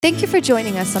Thank you for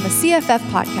joining us on the CFF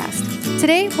podcast.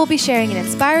 Today, we'll be sharing an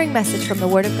inspiring message from the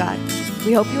Word of God.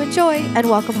 We hope you enjoy and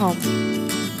welcome home.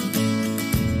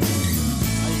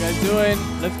 How you guys doing?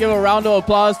 Let's give a round of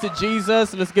applause to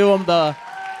Jesus. Let's give him the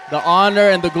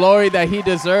honor and the glory that he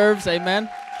deserves. Amen.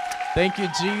 Thank you,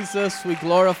 Jesus. We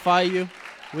glorify you.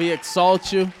 We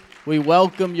exalt you. We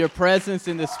welcome your presence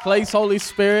in this place, Holy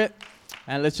Spirit.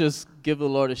 And let's just give the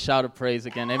Lord a shout of praise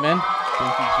again. Amen.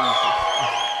 Thank you, Jesus.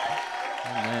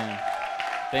 Amen.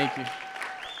 Thank you.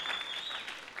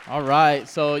 All right,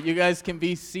 so you guys can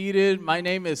be seated. My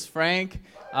name is Frank,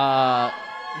 the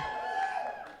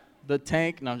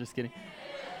tank. No, I'm just kidding.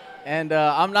 And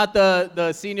I'm not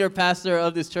the senior pastor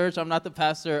of this church. I'm not the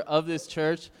pastor of this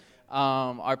church.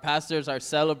 Our pastors are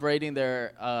celebrating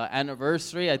their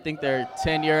anniversary. I think their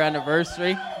 10-year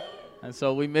anniversary. And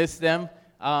so we miss them.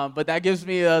 But that gives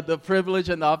me the privilege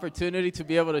and the opportunity to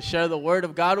be able to share the Word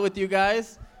of God with you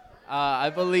guys. I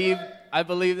believe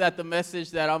that the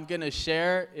message that I'm going to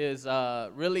share is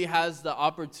really has the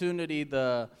opportunity,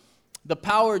 the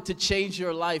power to change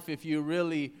your life if you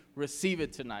really receive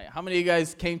it tonight. How many of you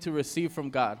guys came to receive from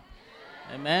God?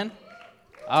 Amen.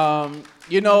 How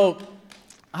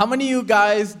many of you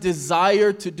guys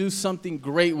desire to do something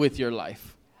great with your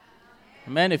life?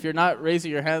 Amen. If you're not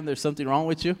raising your hand, there's something wrong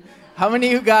with you. How many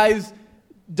of you guys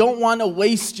don't want to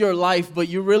waste your life, but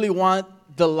you really want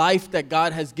the life that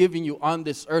God has given you on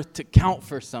this earth to count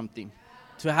for something,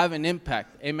 to have an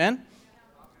impact? Amen?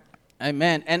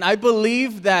 Amen. And I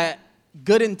believe that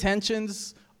good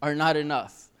intentions are not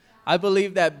enough. I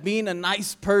believe that being a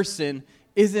nice person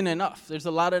isn't enough. There's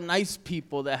a lot of nice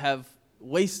people that have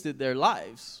wasted their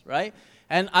lives, right?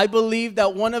 And I believe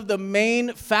that one of the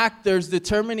main factors,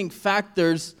 determining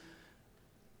factors,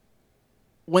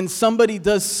 when somebody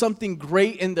does something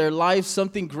great in their life,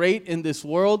 something great in this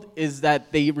world, is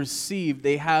that they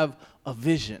have a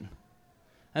vision.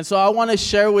 And so I want to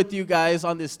share with you guys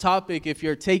on this topic, if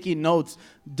you're taking notes,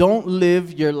 don't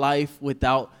live your life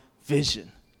without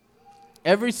vision.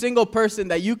 Every single person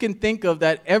that you can think of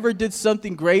that ever did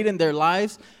something great in their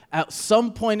lives, at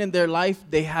some point in their life,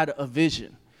 they had a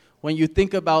vision. When you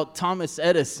think about Thomas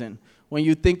Edison, when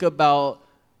you think about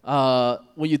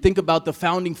the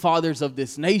founding fathers of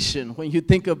this nation, when you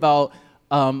think about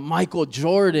Michael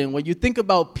Jordan, when you think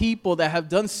about people that have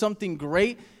done something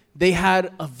great, they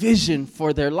had a vision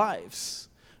for their lives.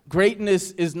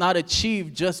 Greatness is not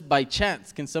achieved just by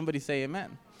chance. Can somebody say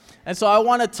amen? And so I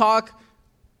want to talk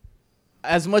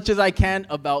as much as I can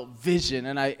about vision,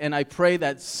 and I pray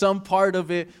that some part of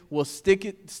it will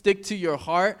stick to your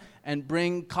heart and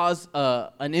cause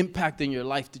an impact in your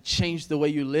life to change the way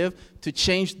you live, to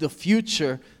change the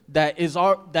future that is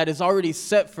already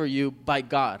set for you by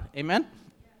God. Amen?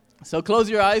 So close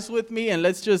your eyes with me and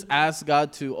let's just ask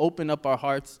God to open up our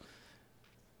hearts.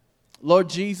 Lord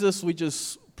Jesus, we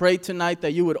just pray tonight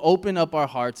that you would open up our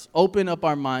hearts, open up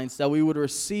our minds, that we would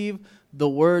receive the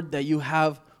word that you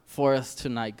have for us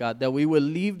tonight, God, that we would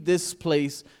leave this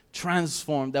place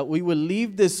transformed, that we would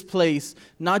leave this place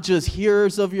not just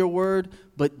hearers of your word,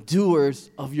 but doers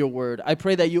of your word. I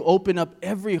pray that you open up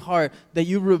every heart, that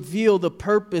you reveal the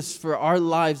purpose for our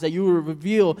lives, that you will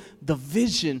reveal the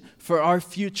vision for our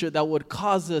future that would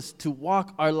cause us to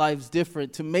walk our lives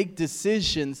different, to make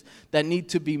decisions that need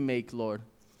to be made, Lord.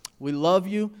 We love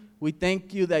you. We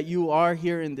thank you that you are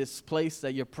here in this place,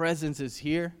 that your presence is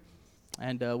here.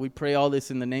 And we pray all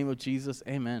this in the name of Jesus.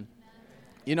 Amen.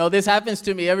 You know, this happens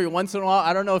to me every once in a while.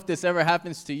 I don't know if this ever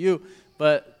happens to you,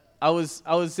 but I was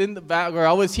in the back, or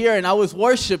I was here and I was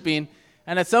worshiping,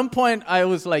 and at some point I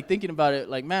was like thinking about it,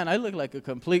 like, man, I look like a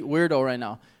complete weirdo right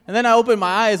now. And then I opened my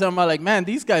eyes and I'm like, man,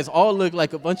 these guys all look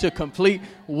like a bunch of complete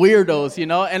weirdos, you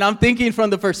know? And I'm thinking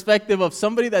from the perspective of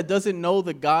somebody that doesn't know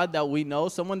the God that we know,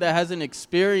 someone that hasn't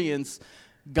experienced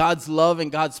God's love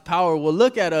and God's power will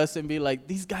look at us and be like,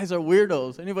 these guys are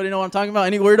weirdos. Anybody know what I'm talking about?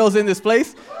 Any weirdos in this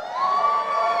place?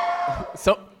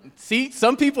 So, see,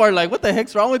 some people are like, what the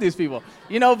heck's wrong with these people?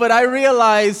 You know, but I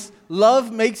realize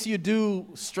love makes you do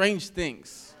strange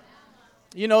things.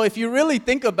 You know, if you really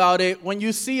think about it, when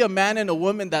you see a man and a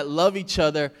woman that love each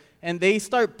other and they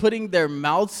start putting their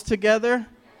mouths together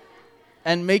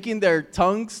and making their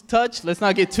tongues touch, let's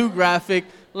not get too graphic.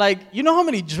 Like, you know how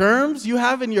many germs you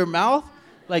have in your mouth?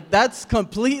 Like, that's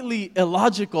completely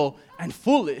illogical and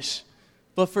foolish.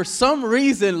 But for some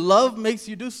reason, love makes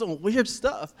you do some weird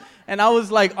stuff. And I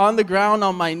was like on the ground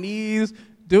on my knees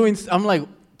I'm like,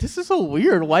 this is so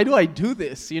weird. Why do I do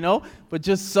this, you know? But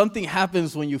just something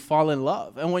happens when you fall in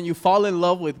love. And when you fall in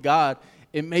love with God,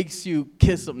 it makes you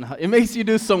kiss him now. It makes you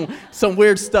do some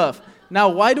weird stuff. Now,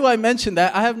 why do I mention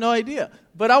that? I have no idea.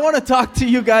 But I want to talk to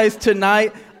you guys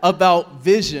tonight about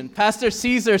vision. Pastor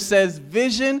Caesar says,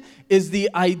 vision is the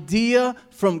idea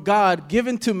from God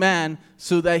given to man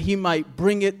so that he might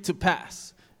bring it to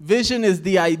pass. Vision is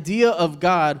the idea of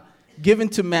God given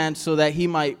to man so that he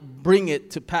might bring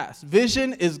it to pass.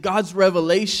 Vision is God's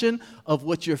revelation of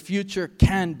what your future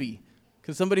can be.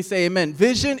 Can somebody say amen?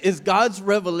 Vision is God's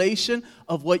revelation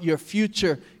of what your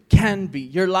future can be.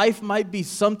 Your life might be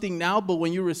something now, but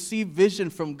when you receive vision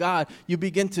from God, you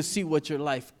begin to see what your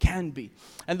life can be.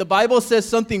 And the Bible says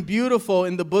something beautiful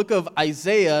in the book of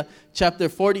Isaiah, chapter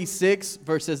 46,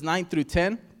 verses 9 through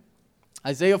 10.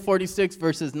 Isaiah 46,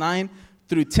 verses 9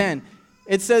 through 10.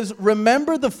 It says,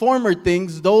 remember the former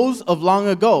things, those of long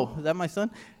ago. Is that my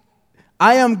son?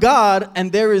 I am God,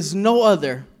 and there is no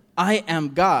other. I am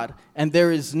God, and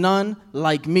there is none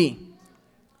like me.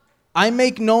 I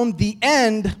make known the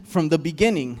end from the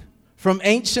beginning, from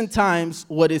ancient times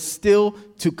what is still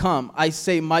to come. I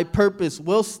say my purpose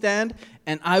will stand,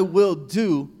 and I will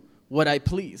do what I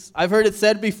please. I've heard it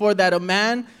said before that a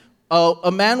man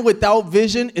without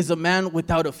vision is a man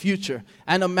without a future,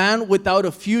 and a man without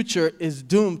a future is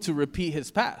doomed to repeat his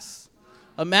past.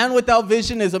 A man without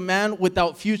vision is a man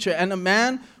without future, and a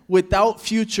man without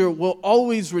future will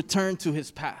always return to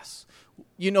his past.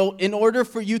 You know, in order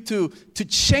for you to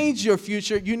change your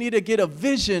future, you need to get a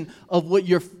vision of what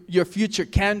your future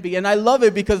can be. And I love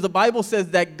it because the Bible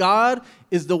says that God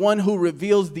is the one who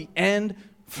reveals the end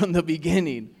from the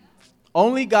beginning.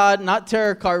 Only God, not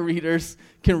tarot card readers,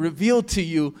 can reveal to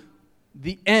you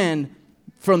the end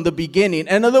from the beginning.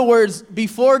 In other words,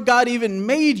 before God even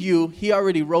made you, he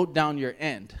already wrote down your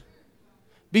end.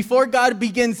 Before God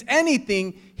begins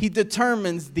anything, he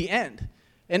determines the end.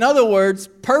 In other words,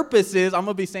 purpose is, I'm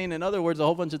going to be saying in other words a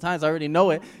whole bunch of times, I already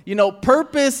know it. You know,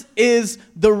 purpose is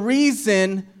the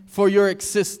reason for your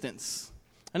existence.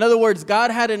 In other words, God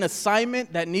had an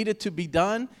assignment that needed to be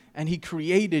done, and he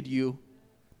created you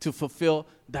to fulfill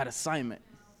that assignment.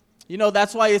 You know,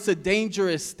 that's why it's a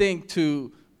dangerous thing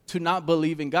to not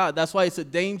believe in God. That's why it's a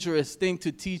dangerous thing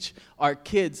to teach our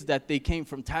kids that they came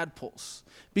from tadpoles.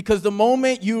 Because the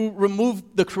moment you remove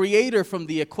the creator from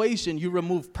the equation, you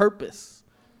remove purpose.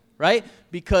 Right?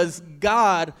 Because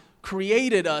God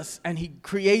created us, and he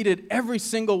created every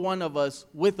single one of us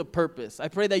with a purpose. I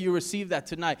pray that you receive that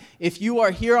tonight. If you are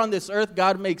here on this earth,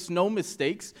 God makes no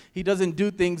mistakes. He doesn't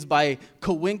do things by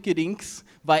coincidence,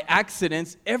 by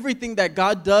accidents. Everything that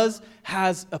God does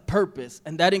has a purpose,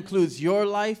 and that includes your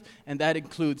life, and that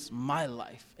includes my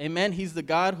life. Amen? He's the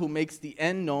God who makes the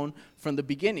end known from the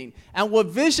beginning. And what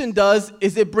vision does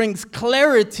is it brings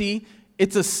clarity.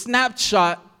 It's a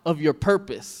snapshot of your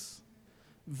purpose.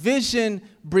 Vision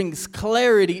brings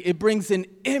clarity. It brings an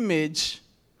image,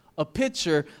 a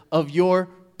picture of your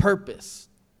purpose.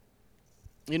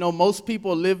 You know, most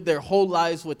people live their whole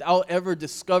lives without ever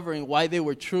discovering why they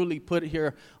were truly put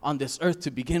here on this earth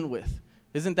to begin with.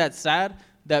 Isn't that sad?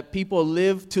 That people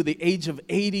live to the age of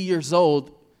 80 years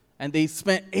old, and they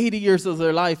spent 80 years of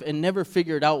their life and never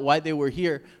figured out why they were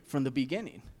here from the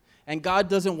beginning. And God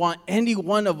doesn't want any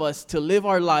one of us to live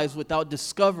our lives without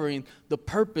discovering the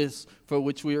purpose for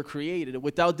which we were created,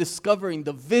 without discovering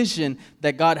the vision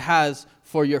that God has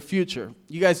for your future.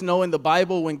 You guys know in the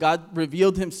Bible when God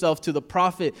revealed himself to the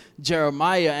prophet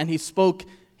Jeremiah and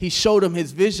he showed him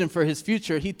his vision for his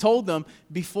future. He told them,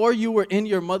 before you were in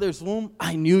your mother's womb,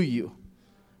 I knew you.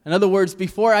 In other words,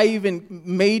 before I even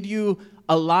made you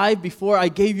alive, before I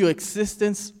gave you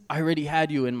existence, I already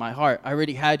had you in my heart. I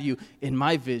already had you in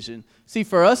my vision. See,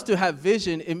 for us to have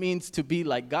vision, it means to be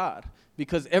like God,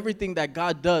 because everything that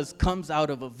God does comes out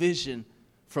of a vision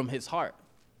from his heart.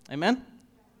 Amen?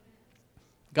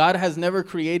 God has never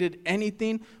created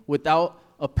anything without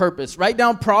a purpose. Write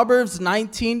down Proverbs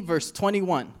 19, verse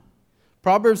 21.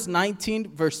 Proverbs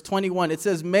 19, verse 21. It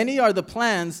says, many are the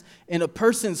plans in a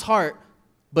person's heart,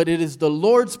 but it is the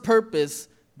Lord's purpose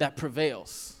that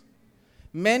prevails.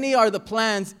 Many are the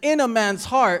plans in a man's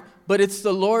heart, but it's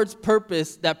the Lord's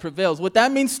purpose that prevails. What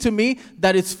that means to me,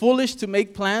 that it's foolish to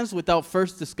make plans without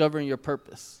first discovering your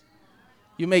purpose.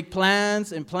 You make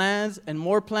plans and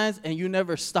more plans, and you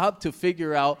never stop to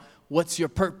figure out what's your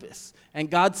purpose. And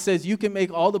God says you can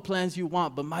make all the plans you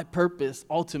want, but my purpose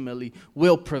ultimately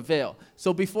will prevail.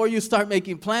 So before you start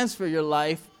making plans for your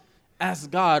life,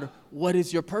 ask God, what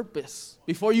is your purpose?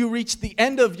 Before you reach the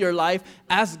end of your life,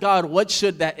 ask God, what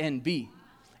should that end be?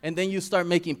 And then you start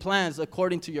making plans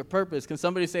according to your purpose. Can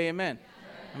somebody say amen?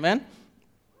 Amen?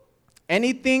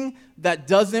 Anything that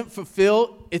doesn't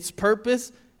fulfill its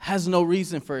purpose has no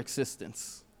reason for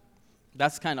existence.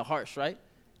 That's kind of harsh, right?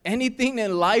 Anything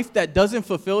in life that doesn't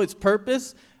fulfill its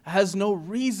purpose has no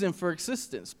reason for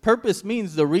existence. Purpose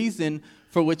means the reason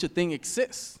for which a thing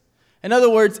exists. In other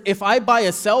words, if I buy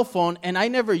a cell phone and I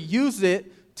never use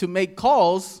it to make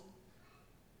calls,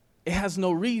 it has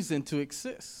no reason to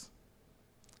exist.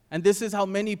 And this is how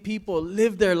many people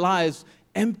live their lives,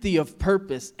 empty of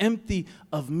purpose, empty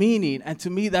of meaning. And to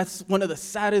me, that's one of the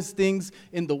saddest things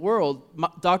in the world.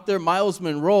 Dr. Miles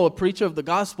Monroe, a preacher of the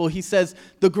gospel, he says,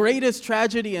 the greatest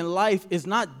tragedy in life is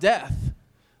not death,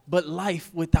 but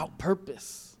life without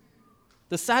purpose.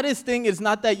 The saddest thing is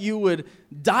not that you would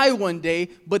die one day,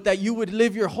 but that you would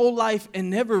live your whole life and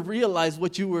never realize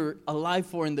what you were alive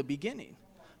for in the beginning.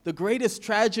 The greatest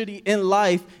tragedy in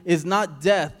life is not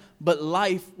death, but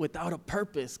life without a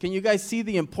purpose. Can you guys see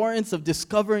the importance of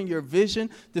discovering your vision,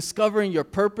 discovering your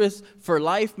purpose for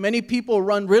life? Many people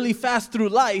run really fast through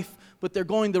life, but they're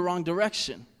going the wrong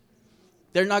direction.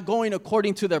 They're not going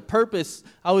according to their purpose.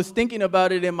 I was thinking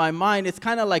about it in my mind. It's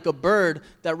kind of like a bird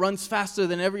that runs faster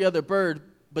than every other bird,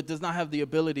 but does not have the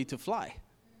ability to fly.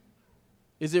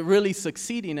 Is it really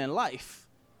succeeding in life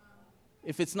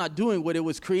if it's not doing what it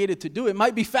was created to do? It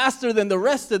might be faster than the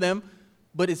rest of them,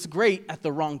 but it's great at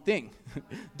the wrong thing.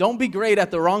 Don't be great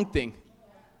at the wrong thing.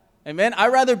 Amen?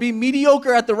 I'd rather be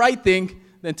mediocre at the right thing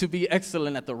than to be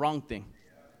excellent at the wrong thing.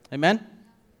 Amen?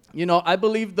 You know, I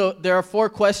believe there are 4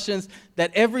 questions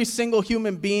that every single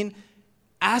human being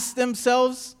asks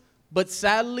themselves, but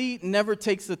sadly never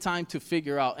takes the time to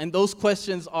figure out. And those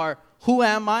questions are, who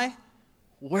am I?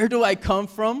 Where do I come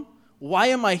from? Why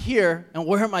am I here? And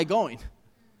where am I going?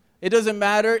 It doesn't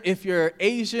matter if you're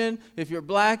Asian, if you're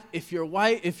black, if you're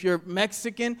white, if you're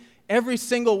Mexican. Every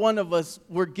single one of us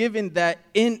were given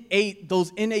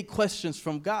those innate questions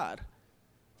from God.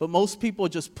 But most people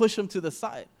just push them to the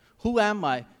side. Who am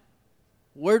I?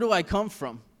 Where do I come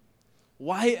from?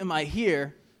 Why am I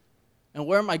here? And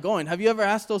where am I going? Have you ever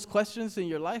asked those questions in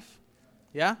your life?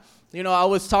 Yeah? You know, I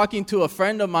was talking to a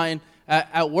friend of mine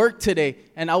at work today,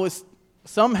 and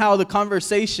somehow the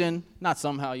conversation, not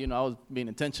somehow, you know, I was being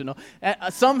intentional.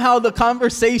 Somehow the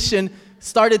conversation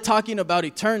started talking about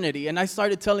eternity. And I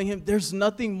started telling him there's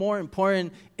nothing more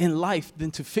important in life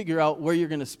than to figure out where you're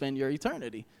going to spend your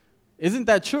eternity. Isn't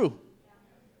that true?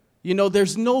 You know,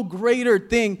 there's no greater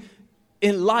thing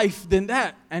in life than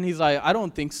that. And he's like, I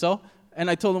don't think so. And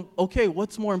I told him, okay,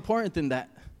 what's more important than that?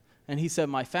 And he said,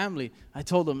 my family. I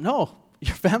told him, no,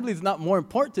 your family is not more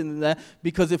important than that,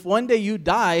 because if one day you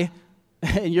die,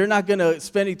 and you're not going to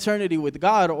spend eternity with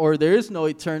God, or there is no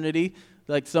eternity,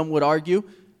 like some would argue,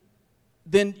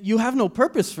 then you have no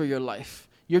purpose for your life.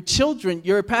 Your children,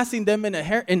 you're passing them an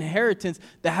inheritance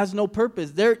that has no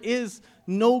purpose. There is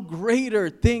no greater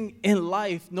thing in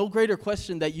life, no greater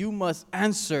question that you must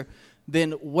answer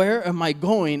than where am I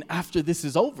going after this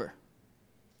is over?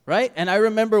 Right? And I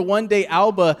remember one day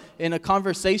Alba, in a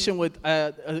conversation with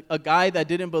a guy that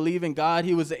didn't believe in God,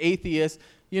 he was an atheist.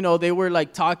 You know, they were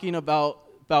like talking about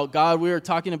God. We were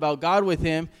talking about God with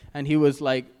him, and he was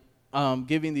like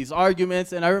giving these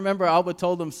arguments. And I remember Alba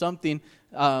told him something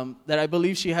that I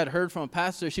believe she had heard from a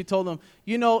pastor. She told him,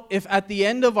 you know, if at the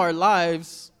end of our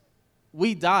lives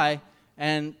we die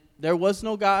and there was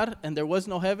no God and there was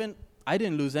no heaven, I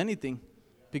didn't lose anything,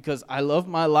 because I love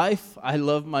my life. I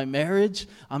love my marriage.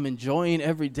 I'm enjoying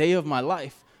every day of my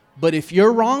life. But if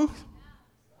you're wrong,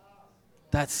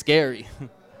 that's scary.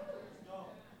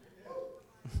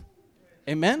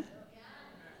 Amen?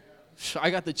 I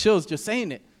got the chills just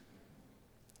saying it.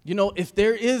 You know, if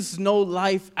there is no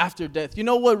life after death, you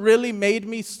know what really made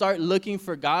me start looking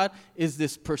for God is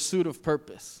this pursuit of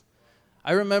purpose.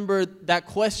 I remember that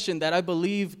question that I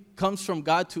believe comes from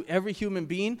God to every human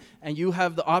being, and you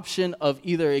have the option of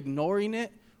either ignoring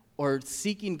it or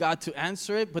seeking God to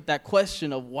answer it, but that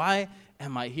question of why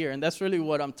am I here? And that's really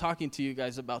what I'm talking to you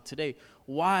guys about today.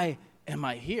 Why am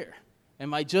I here?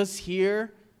 Am I just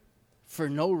here for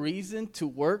no reason, to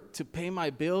work, to pay my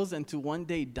bills, and to one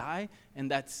day die, and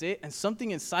that's it? And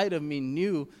something inside of me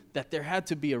knew that there had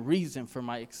to be a reason for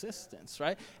my existence,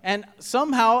 right? And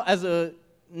somehow, as a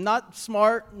not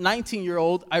smart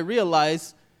 19-year-old, I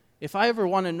realized if I ever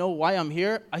want to know why I'm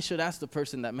here, I should ask the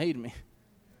person that made me.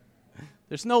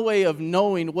 There's no way of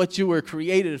knowing what you were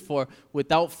created for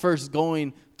without first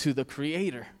going to the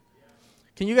Creator.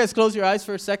 Can you guys close your eyes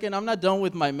for a second? I'm not done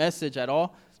with my message at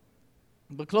all.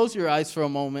 But close your eyes for a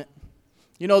moment.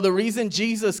 You know, the reason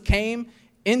Jesus came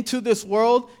into this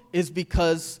world is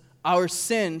because our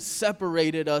sin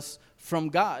separated us from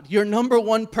God. Your number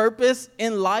one purpose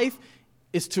in life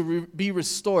is to be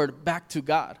restored back to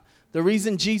God. The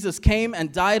reason Jesus came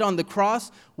and died on the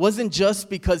cross wasn't just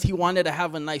because he wanted to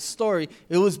have a nice story.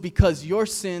 It was because your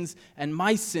sins and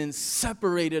my sins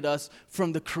separated us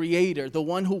from the Creator, the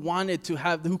one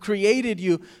who created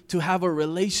you to have a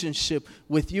relationship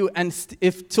with you. And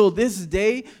if till this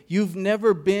day you've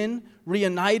never been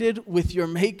reunited with your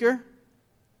Maker,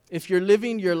 if you're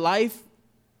living your life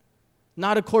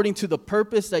not according to the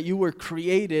purpose that you were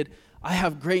created, I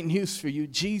have great news for you.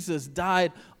 Jesus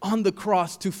died on the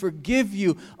cross to forgive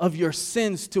you of your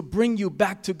sins, to bring you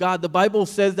back to God. The Bible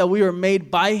says that we are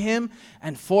made by Him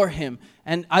and for Him.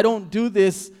 And I don't do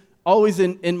this always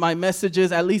in my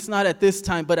messages, at least not at this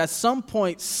time, but at some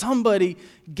point, somebody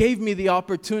gave me the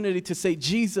opportunity to say,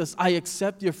 Jesus, I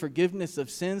accept your forgiveness of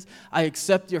sins. I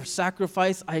accept your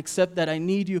sacrifice. I accept that I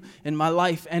need you in my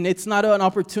life. And it's not an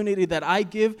opportunity that I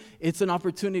give. It's an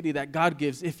opportunity that God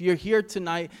gives. If you're here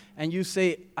tonight and you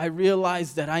say, I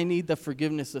realize that I need the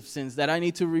forgiveness of sins, that I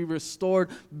need to be restored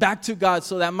back to God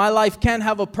so that my life can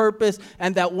have a purpose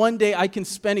and that one day I can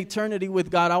spend eternity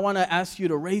with God, I want to ask you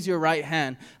to raise your right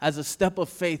hand as a step of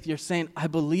faith. You're saying, I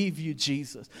believe you,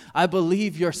 Jesus. I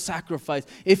believe your sacrifice.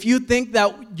 If you think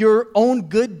that your own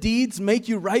good deeds make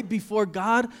you right before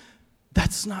God,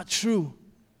 that's not true.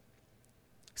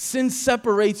 Sin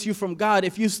separates you from God.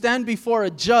 If you stand before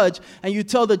a judge and you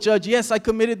tell the judge, yes, I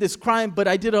committed this crime, but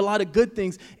I did a lot of good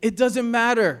things, it doesn't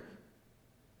matter.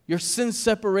 Your sins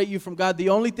separate you from God. The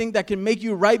only thing that can make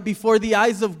you right before the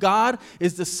eyes of God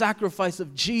is the sacrifice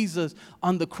of Jesus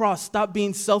on the cross. Stop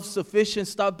being self-sufficient.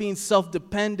 Stop being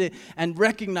self-dependent and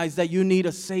recognize that you need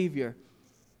a Savior.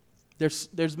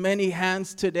 There's many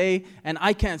hands today, and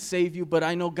I can't save you, but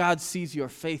I know God sees your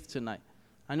faith tonight.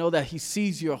 I know that He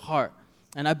sees your heart,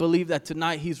 and I believe that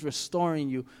tonight He's restoring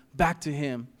you back to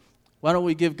Him. Why don't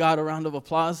we give God a round of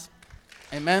applause?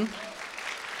 Amen.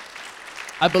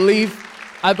 I believe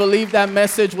that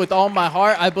message with all my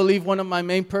heart. I believe one of my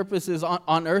main purposes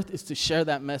on earth is to share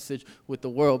that message with the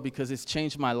world because it's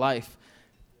changed my life.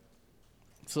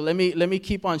 So let me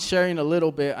keep on sharing a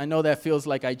little bit. I know that feels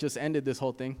like I just ended this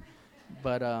whole thing,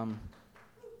 but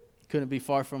couldn't be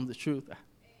far from the truth.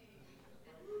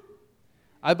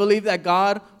 I believe that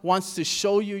God wants to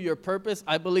show you your purpose.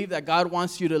 I believe that God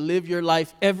wants you to live your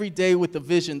life every day with a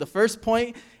vision. The first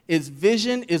point is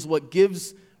vision is what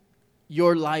gives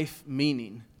your life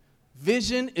meaning.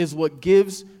 Vision is what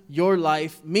gives your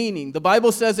life meaning. The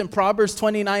Bible says in Proverbs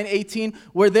 29:18,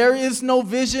 where there is no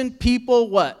vision, people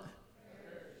what?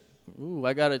 Ooh,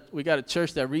 we got a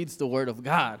church that reads the Word of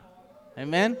God.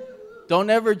 Amen? Don't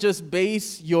ever just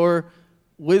base your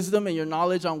wisdom and your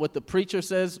knowledge on what the preacher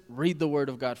says. Read the Word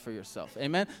of God for yourself.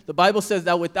 Amen? The Bible says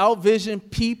that without vision,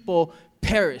 people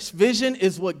perish. Vision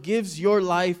is what gives your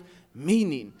life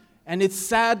meaning. And it's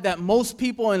sad that most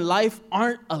people in life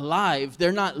aren't alive.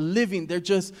 They're not living. They're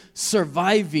just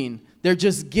surviving. They're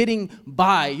just getting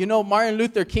by. You know, Martin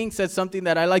Luther King said something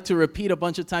that I like to repeat a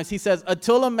bunch of times. He says,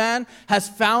 until a man has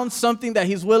found something that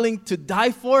he's willing to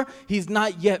die for, he's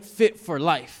not yet fit for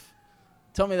life.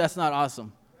 Tell me that's not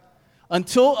awesome.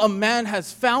 Until a man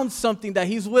has found something that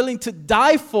he's willing to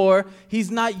die for,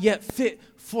 he's not yet fit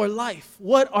for life.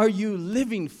 What are you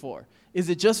living for? Is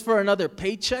it just for another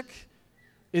paycheck?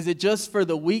 Is it just for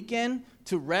the weekend,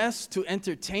 to rest, to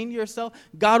entertain yourself?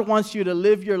 God wants you to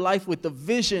live your life with the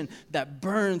vision that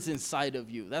burns inside of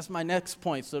you. That's my next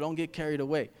point, so don't get carried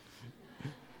away.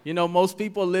 You know, most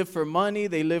people live for money,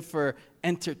 they live for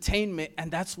entertainment,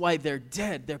 and that's why they're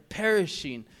dead. They're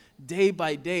perishing day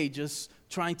by day, just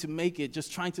trying to make it,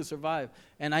 just trying to survive.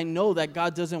 And I know that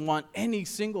God doesn't want any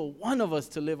single one of us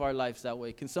to live our lives that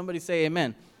way. Can somebody say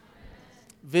amen?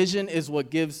 Vision is what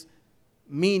gives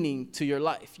meaning to your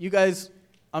life. You guys,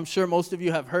 I'm sure most of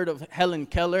you have heard of Helen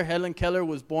Keller. Helen Keller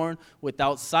was born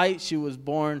without sight. She was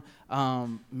born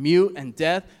mute and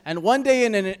deaf. And one day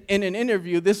in an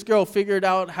interview, this girl figured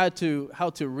out how to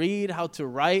read, how to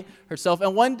write herself,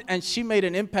 and she made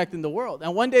an impact in the world.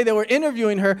 And one day they were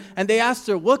interviewing her, and they asked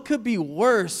her, what could be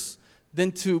worse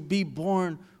than to be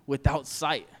born without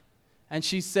sight? And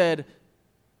she said,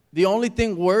 the only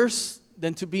thing worse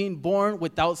than to being born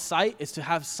without sight is to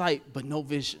have sight but no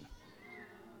vision.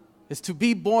 It's to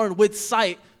be born with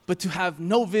sight but to have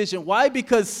no vision. Why?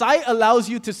 Because sight allows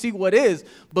you to see what is,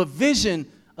 but vision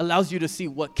allows you to see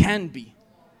what can be.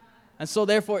 And so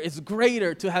therefore it's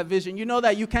greater to have vision. You know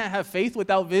that you can't have faith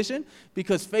without vision,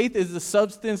 because faith is the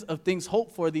substance of things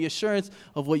hoped for, the assurance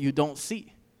of what you don't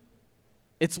see.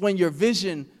 It's when your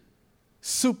vision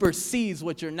supersedes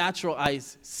what your natural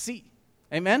eyes see.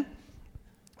 Amen?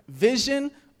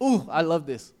 Vision, ooh, I love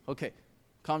this. Okay,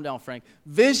 calm down, Frank.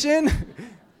 Vision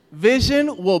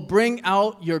will bring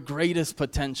out your greatest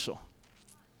potential.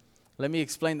 Let me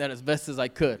explain that as best as I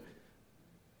could.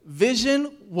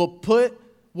 Vision will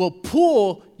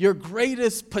pull your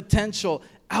greatest potential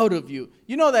out of you.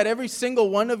 You know that every single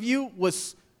one of you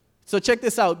was, so check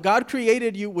this out. God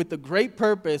created you with a great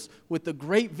purpose, with a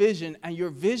great vision, and your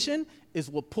vision is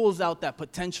what pulls out that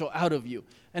potential out of you.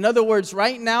 In other words,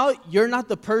 right now, you're not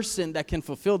the person that can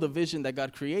fulfill the vision that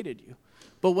God created you.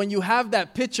 But when you have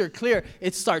that picture clear,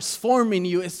 it starts forming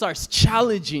you. It starts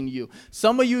challenging you.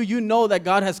 Some of you, you know that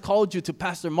God has called you to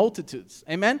pastor multitudes.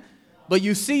 Amen? But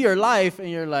you see your life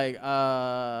and you're like,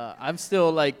 I'm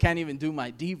still like, can't even do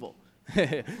my Devo.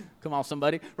 Come on,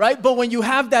 somebody, right? But when you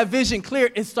have that vision clear,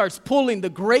 it starts pulling the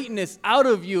greatness out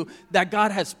of you that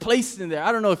God has placed in there.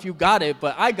 I don't know if you got it,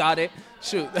 but I got it.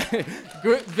 Shoot.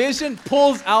 Vision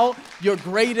pulls out your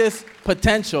greatest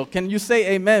potential. Can you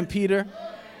say amen, Peter?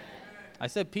 I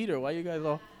said Peter. Why you guys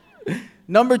all?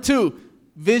 Number 2,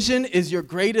 vision is your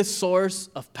greatest source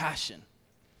of passion.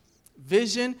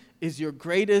 Vision is your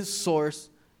greatest source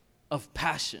of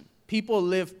passion. People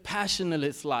live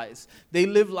passionless lives. They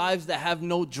live lives that have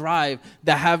no drive,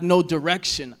 that have no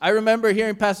direction. I remember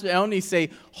hearing Pastor Elney say,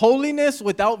 holiness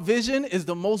without vision is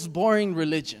the most boring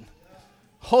religion.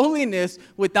 Holiness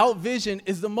without vision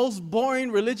is the most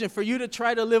boring religion. For you to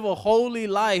try to live a holy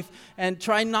life and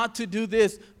try not to do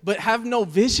this, but have no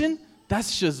vision,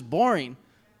 that's just boring.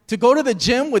 To go to the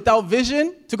gym without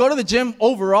vision, to go to the gym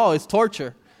overall is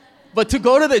torture. But to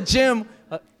go to the gym,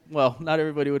 well, not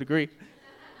everybody would agree.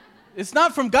 It's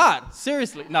not from God,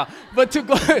 seriously. No, but to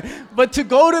go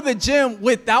to the gym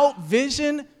without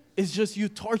vision is just you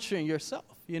torturing yourself,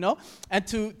 you know? And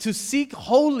to seek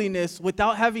holiness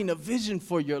without having a vision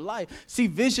for your life. See,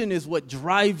 vision is what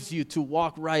drives you to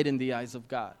walk right in the eyes of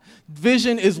God.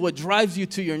 Vision is what drives you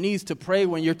to your knees to pray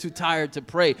when you're too tired to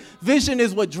pray. Vision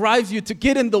is what drives you to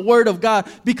get in the Word of God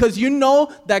because you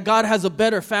know that God has a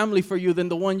better family for you than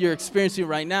the one you're experiencing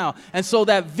right now. And so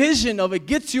that vision of it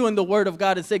gets you in the Word of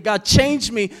God and say, God,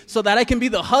 change me so that I can be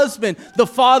the husband, the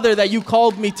father that you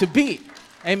called me to be.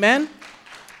 Amen?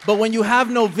 But when you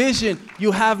have no vision,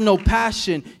 you have no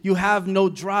passion, you have no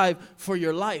drive for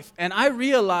your life. And I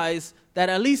realize that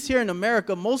at least here in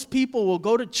America, most people will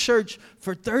go to church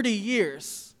for 30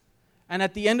 years. And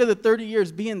at the end of the 30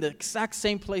 years, be in the exact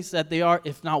same place that they are,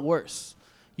 if not worse.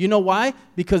 You know why?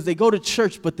 Because they go to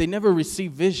church, but they never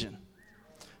receive vision.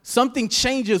 Something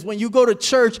changes when you go to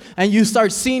church and you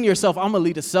start seeing yourself, I'm going to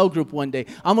lead a cell group one day.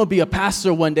 I'm going to be a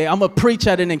pastor one day. I'm going to preach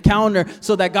at an encounter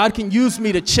so that God can use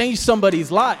me to change somebody's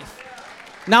life.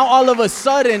 Now, all of a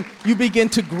sudden, you begin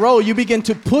to grow. You begin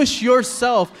to push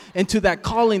yourself into that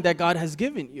calling that God has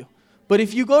given you. But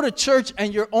if you go to church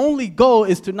and your only goal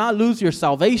is to not lose your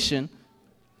salvation,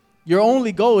 your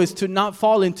only goal is to not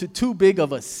fall into too big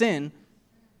of a sin,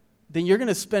 then you're going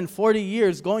to spend 40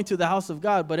 years going to the house of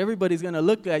God, but everybody's going to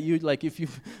look at you like if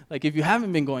you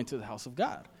haven't been going to the house of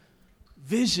God.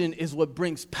 Vision is what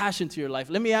brings passion to your life.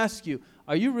 Let me ask you,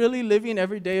 are you really living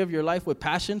every day of your life with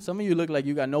passion? Some of you look like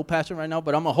you got no passion right now,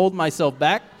 but I'm going to hold myself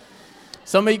back.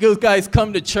 Some of you guys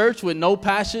come to church with no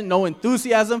passion, no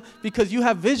enthusiasm, because you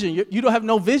have vision. You don't have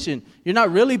no vision. You're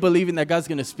not really believing that God's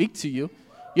going to speak to you.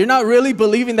 You're not really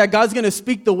believing that God's going to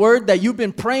speak the word that you've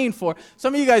been praying for.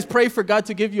 Some of you guys pray for God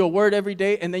to give you a word every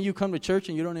day, and then you come to church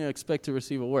and you don't even expect to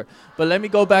receive a word. But let me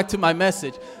go back to my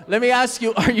message. Let me ask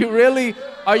you, are you really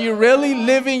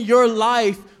living your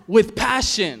life with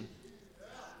passion?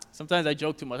 Sometimes I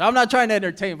joke too much. I'm not trying to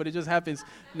entertain, but it just happens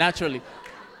naturally.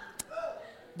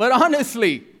 But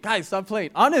honestly, guys, stop playing.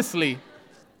 Honestly,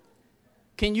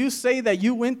 can you say that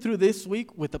you went through this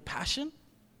week with a passion?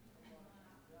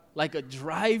 Like a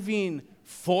driving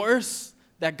force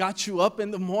that got you up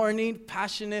in the morning,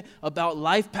 passionate about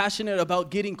life, passionate about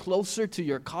getting closer to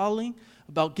your calling,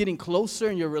 about getting closer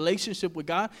in your relationship with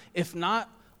God? If not,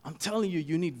 I'm telling you,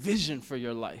 you need vision for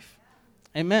your life.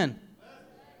 Amen.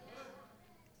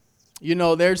 You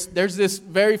know, there's this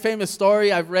very famous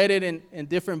story. I've read it in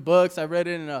different books. I read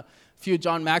it in a few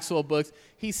John Maxwell books.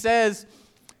 He says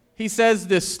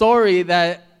this story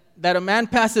that a man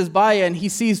passes by and he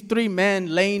sees 3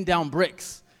 men laying down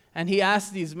bricks. And he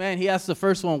asks these men, he asks the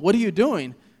first one, what are you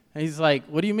doing? And he's like,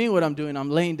 what do you mean what I'm doing? I'm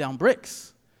laying down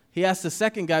bricks. He asks the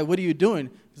second guy, what are you doing?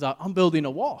 He's like, I'm building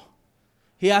a wall.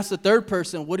 He asked the third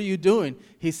person, what are you doing?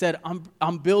 He said,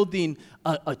 I'm building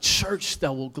a church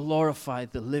that will glorify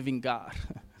the living God.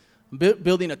 I'm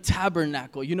building a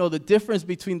tabernacle. You know, the difference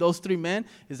between those 3 men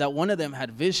is that one of them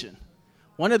had vision.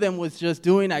 One of them was just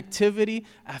doing activity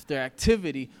after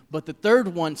activity, but the third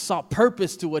one saw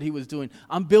purpose to what he was doing.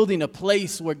 I'm building a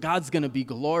place where God's going to be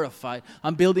glorified.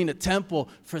 I'm building a temple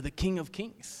for the King of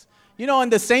Kings.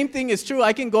 And the same thing is true.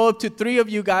 I can go up to 3 of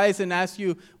you guys and ask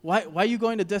you, why are you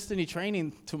going to Destiny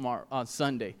Training tomorrow on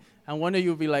Sunday? And one of you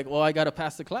will be like, well, I got to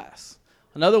pass the class.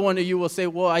 Another one of you will say,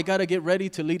 well, I got to get ready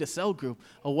to lead a cell group.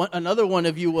 Another one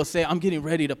of you will say, I'm getting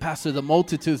ready to pastor the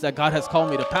multitudes that God has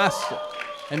called me to pastor.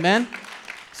 Amen?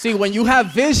 See, when you have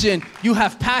vision, you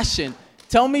have passion.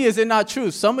 Tell me, is it not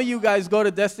true? Some of you guys go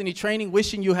to Destiny Training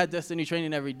wishing you had Destiny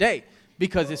Training every day,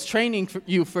 because it's training for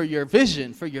you for your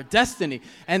vision, for your destiny.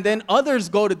 And then others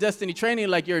go to Destiny Training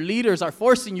like your leaders are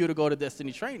forcing you to go to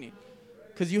Destiny Training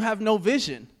because you have no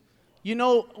vision. You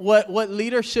know what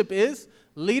leadership is?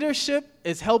 Leadership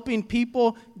is helping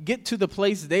people get to the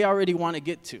place they already want to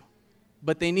get to.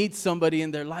 But they need somebody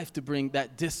in their life to bring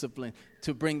that discipline,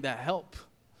 to bring that help.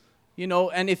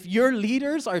 And if your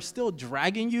leaders are still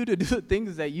dragging you to do the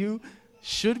things that you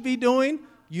should be doing,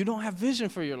 you don't have vision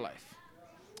for your life.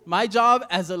 My job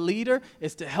as a leader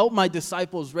is to help my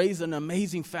disciples raise an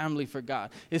amazing family for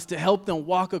God. It's to help them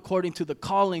walk according to the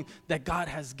calling that God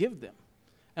has given them.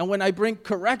 And when I bring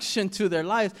correction to their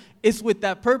lives, it's with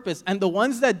that purpose. And the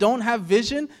ones that don't have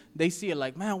vision, they see it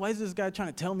like, man, why is this guy trying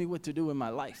to tell me what to do in my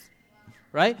life?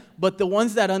 Right? But the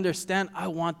ones that understand, I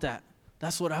want that.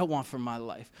 That's what I want for my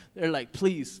life. They're like,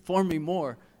 please, form me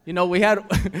more. We had,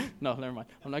 no, never mind.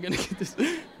 I'm not going to get this.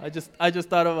 I just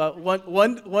thought about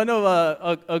one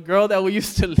of a girl that we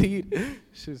used to lead.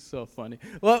 She's so funny.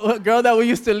 A girl that we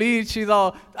used to lead, she's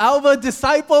all, Alva,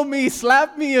 disciple me,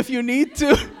 slap me if you need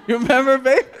to. You remember,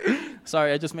 babe?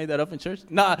 Sorry, I just made that up in church.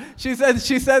 Nah, she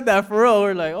said that for real.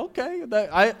 We're like,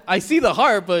 okay, I see the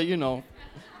heart, but,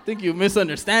 I think you're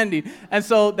misunderstanding. And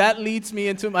so that leads me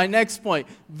into my next point.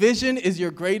 Vision is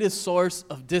your greatest source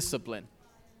of discipline.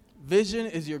 Vision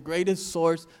is your greatest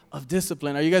source of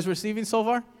discipline. Are you guys receiving so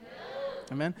far?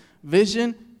 Yeah. Amen.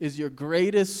 Vision is your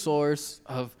greatest source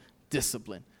of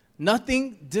discipline.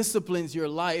 Nothing disciplines your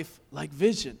life like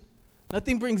vision.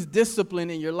 Nothing brings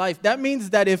discipline in your life. That means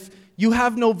that if you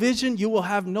have no vision, you will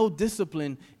have no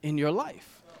discipline in your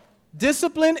life.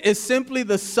 Discipline is simply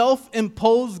the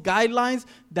self-imposed guidelines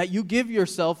that you give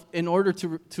yourself in order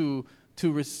to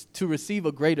receive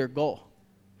a greater goal.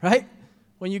 Right?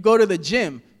 When you go to the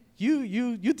gym,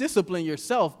 you discipline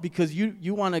yourself because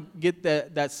you want to get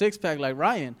that six-pack like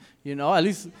Ryan, at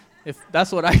least if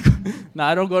that's what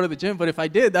I don't go to the gym, but if I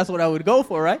did, that's what I would go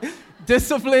for, right?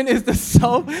 Discipline is the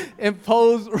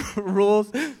self-imposed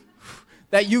rules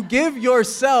that you give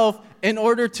yourself in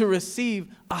order to receive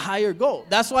a higher goal.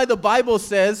 That's why the Bible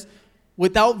says,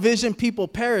 without vision, people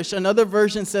perish. Another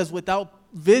version says, without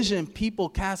vision, people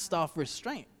cast off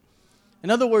restraint. In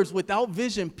other words, without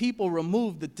vision, people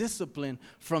remove the discipline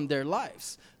from their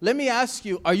lives. Let me ask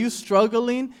you, are you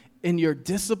struggling in your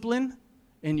discipline,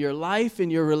 in your life,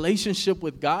 in your relationship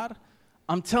with God?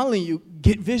 I'm telling you,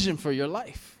 get vision for your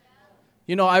life.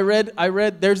 I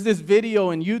read, there's this video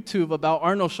on YouTube about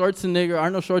Arnold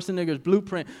Schwarzenegger's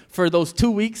blueprint for those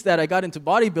 2 weeks that I got into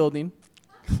bodybuilding.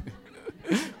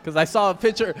 Because I saw a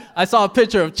picture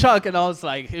of Chuck, and I was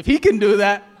like, if he can do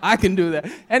that, I can do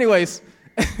that. Anyways,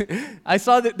 I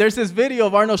saw that there's this video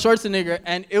of Arnold Schwarzenegger,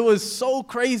 and it was so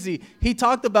crazy. He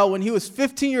talked about when he was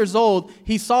 15 years old,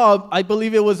 he saw, I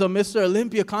believe it was a Mr.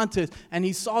 Olympia contest, and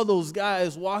he saw those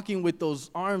guys walking with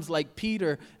those arms like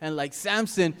Peter and like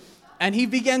Samson, and he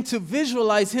began to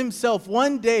visualize himself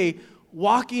one day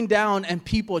walking down and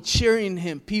people cheering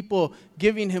him, people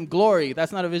giving him glory.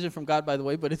 That's not a vision from God, by the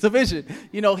way, but it's a vision.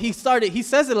 He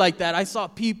says it like that. I saw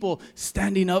people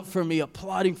standing up for me,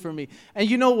 applauding for me. And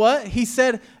you know what? He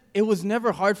said, it was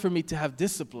never hard for me to have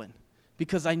discipline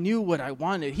because I knew what I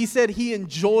wanted. He said he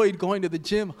enjoyed going to the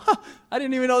gym. I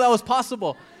didn't even know that was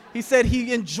possible. He said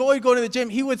he enjoyed going to the gym.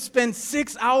 He would spend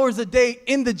 6 hours a day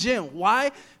in the gym.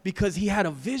 Why? Because he had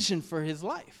a vision for his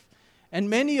life. And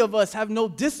many of us have no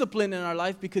discipline in our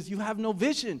life because you have no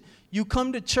vision. You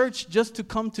come to church just to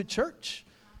come to church.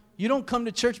 You don't come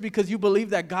to church because you believe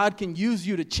that God can use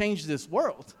you to change this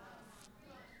world.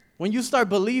 When you start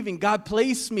believing God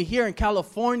placed me here in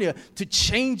California to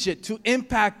change it, to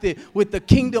impact it with the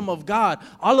kingdom of God,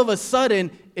 all of a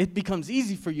sudden it becomes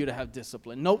easy for you to have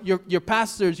discipline. No, your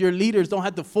pastors, your leaders don't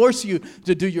have to force you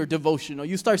to do your devotional.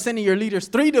 You start sending your leaders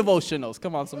 3 devotionals.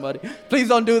 Come on, somebody. Please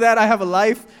don't do that. I have a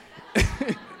life.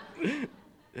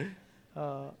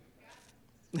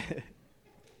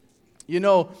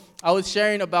 I was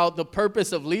sharing about the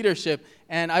purpose of leadership,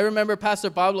 and I remember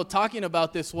Pastor Pablo talking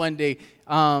about this one day.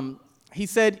 He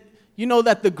said,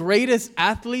 that the greatest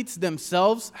athletes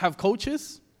themselves have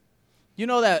coaches? You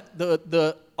know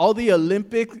that all the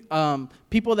Olympic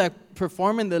people that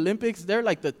perform in the Olympics, they're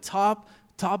like the top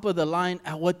of the line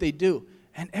at what they do.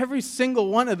 And every single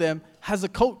one of them has a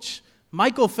coach.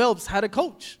 Michael Phelps had a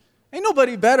coach. Ain't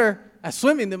nobody better at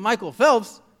swimming than Michael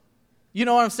Phelps. You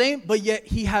know what I'm saying? But yet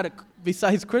he had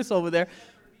besides Chris over there,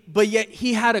 but yet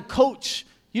he had a coach.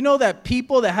 You know that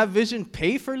people that have vision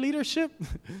pay for leadership?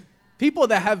 People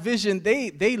that have vision,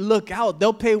 they look out.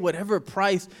 They'll pay whatever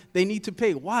price they need to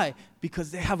pay. Why?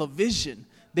 Because they have a vision.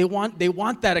 They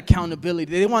want that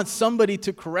accountability. They want somebody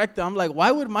to correct them. I'm like,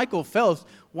 why would Michael Phelps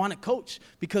want a coach?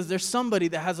 Because there's somebody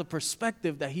that has a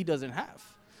perspective that he doesn't have.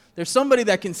 There's somebody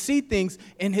that can see things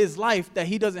in his life that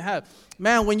he doesn't have.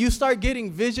 Man, when you start getting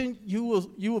vision, you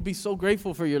will be so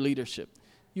grateful for your leadership.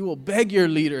 You will beg your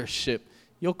leadership.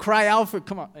 You'll cry out for,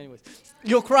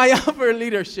 you'll cry out for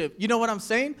leadership. You know what I'm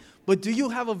saying? But do you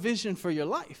have a vision for your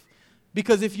life?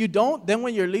 Because if you don't, then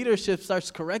when your leadership starts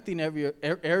correcting every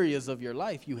areas of your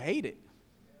life, you hate it.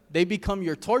 They become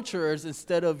your torturers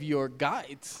instead of your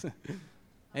guides.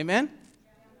 Amen?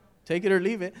 Take it or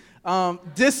leave it.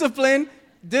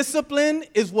 Discipline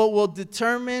is what will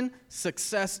determine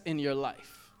success in your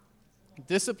life.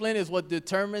 Discipline is what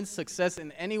determines success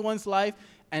in anyone's life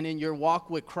and in your walk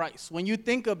with Christ. When you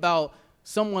think about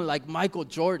someone like Michael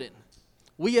Jordan,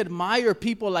 we admire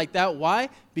people like that. Why?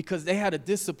 Because they had a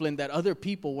discipline that other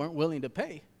people weren't willing to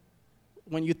pay.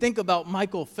 When you think about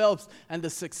Michael Phelps and the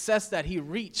success that he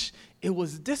reached, it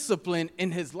was discipline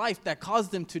in his life that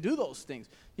caused him to do those things.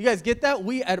 You guys get that?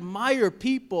 We admire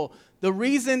people. The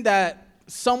reason that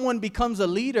someone becomes a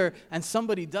leader and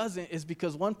somebody doesn't is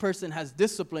because one person has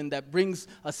discipline that brings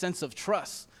a sense of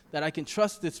trust, that I can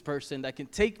trust this person that can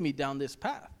take me down this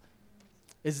path.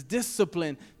 It's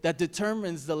discipline that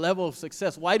determines the level of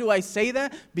success. Why do I say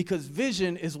that? Because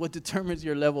vision is what determines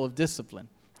your level of discipline.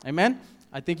 Amen?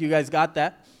 I think you guys got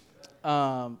that.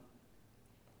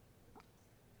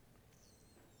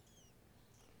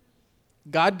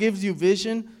 God gives you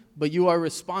vision, but you are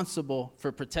responsible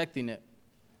for protecting it.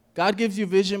 God gives you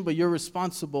vision, but you're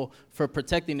responsible for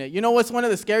protecting it. You know what's one of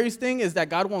the scariest things is that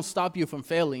God won't stop you from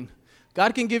failing.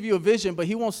 God can give you a vision, but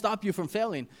he won't stop you from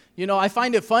failing. You know, I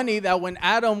find it funny that when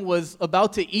Adam was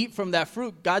about to eat from that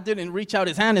fruit, God didn't reach out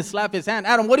his hand and slap his hand.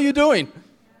 Adam, what are you doing?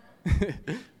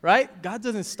 Right? God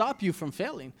doesn't stop you from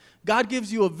failing. God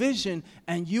gives you a vision,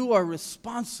 and you are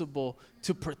responsible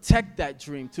to protect that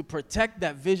dream, to protect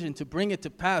that vision, to bring it to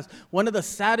pass. One of the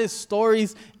saddest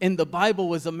stories in the Bible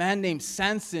was a man named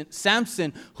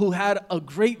Samson, who had a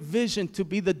great vision to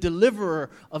be the deliverer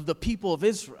of the people of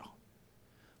Israel.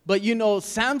 But you know,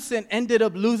 Samson ended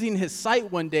up losing his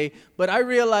sight one day, but I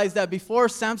realized that before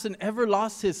Samson ever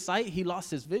lost his sight, he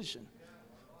lost his vision.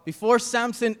 Before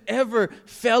Samson ever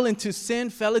fell into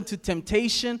sin, fell into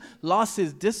temptation, lost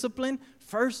his discipline,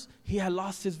 first he had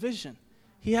lost his vision.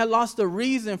 He had lost the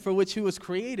reason for which he was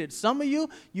created. Some of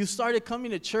you started coming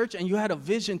to church and you had a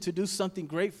vision to do something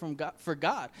great for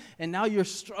God. And now you're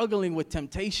struggling with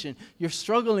temptation. You're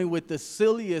struggling with the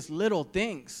silliest little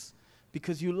things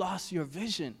because you lost your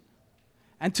vision.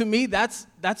 And to me, that's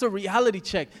a reality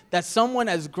check, that someone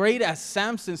as great as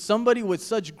Samson, somebody with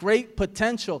such great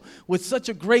potential, with such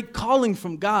a great calling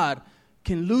from God,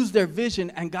 can lose their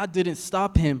vision, and God didn't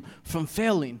stop him from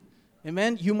failing.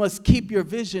 Amen? You must keep your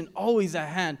vision always at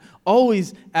hand,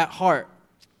 always at heart.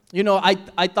 You know,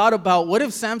 I thought about, what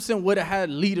if Samson would have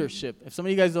had leadership? If some of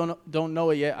you guys don't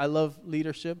know it yet, I love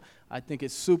leadership. I think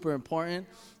it's super important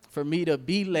for me to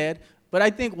be led. But I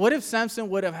think, what if Samson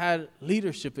would have had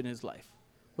leadership in his life?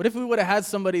 What if we would have had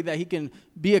somebody that he can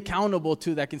be accountable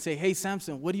to, that can say, hey,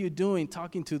 Samson, what are you doing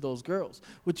talking to those girls?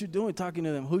 What you doing talking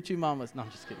to them hoochie mamas? No,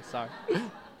 I'm just kidding. Sorry.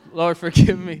 Lord,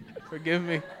 forgive me. Forgive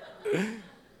me.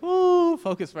 Ooh,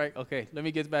 focus right. Okay, let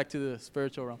me get back to the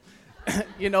spiritual realm.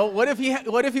 You know, what if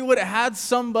he would have had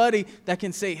somebody that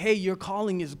can say, hey, your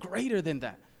calling is greater than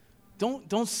that.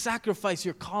 Don't sacrifice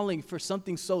your calling for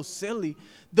something so silly.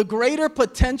 The greater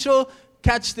potential,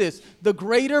 catch this, the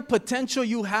greater potential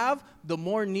you have, the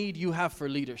more need you have for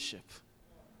leadership.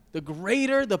 The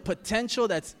greater the potential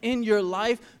that's in your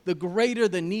life, the greater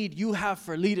the need you have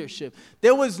for leadership.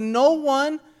 There was no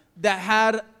one that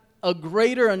had a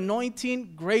greater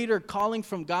anointing, greater calling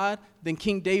from God than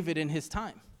King David in his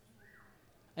time.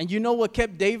 And you know what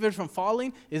kept David from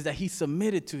falling? Is that he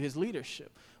submitted to his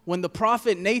leadership. When the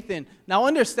prophet Nathan, now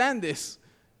understand this,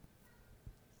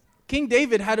 King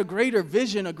David had a greater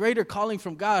vision, a greater calling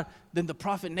from God than the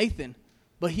prophet Nathan.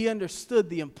 But he understood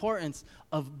the importance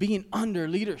of being under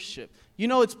leadership. You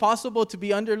know, it's possible to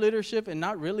be under leadership and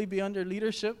not really be under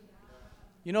leadership.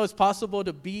 You know, it's possible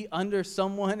to be under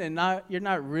someone and you're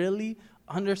not really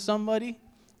under somebody.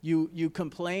 You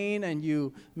complain and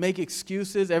you make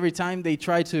excuses every time they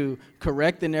try to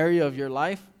correct an area of your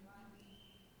life.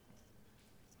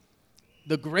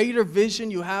 The greater vision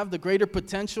you have, the greater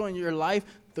potential in your life,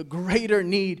 the greater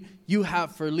need you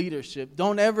have for leadership.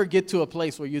 Don't ever get to a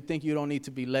place where you think you don't need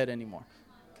to be led anymore.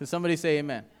 Can somebody say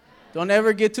amen? Don't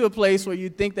ever get to a place where you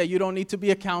think that you don't need to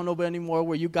be accountable anymore,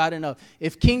 where you got enough.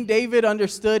 If King David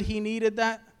understood he needed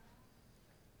that,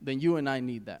 then you and I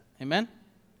need that. Amen?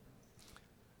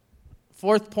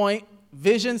 Fourth point,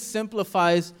 vision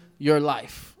simplifies your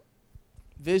life.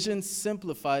 Vision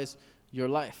simplifies your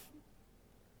life.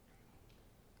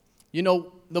 You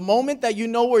know, the moment that you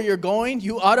know where you're going,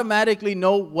 you automatically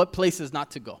know what places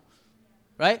not to go,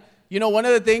 right? You know, one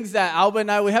of the things that Alba and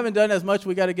I, we haven't done as much.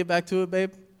 We got to get back to it,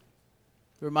 babe.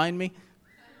 Remind me.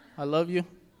 I love you.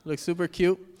 Look super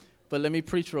cute. But let me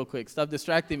preach real quick. Stop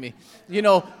distracting me. You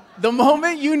know, the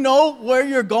moment you know where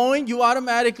you're going, you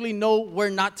automatically know where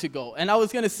not to go. And I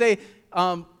was going to say,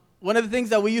 one of the things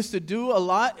that we used to do a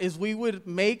lot is we would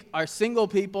make our single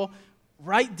people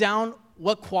write down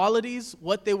what qualities,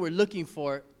 what they were looking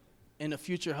for in a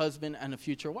future husband and a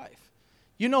future wife.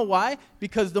 You know why?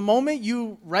 Because the moment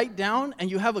you write down and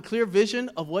you have a clear vision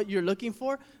of what you're looking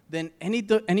for, then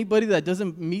anybody that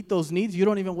doesn't meet those needs, you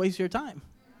don't even waste your time.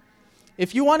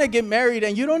 If you want to get married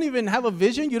and you don't even have a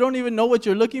vision, you don't even know what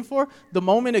you're looking for, the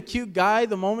moment a cute guy,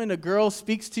 the moment a girl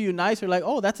speaks to you nice, you're like,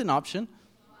 oh, that's an option.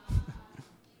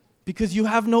 Because you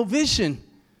have no vision.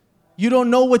 You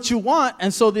don't know what you want,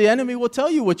 and so the enemy will tell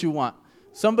you what you want.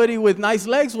 Somebody with nice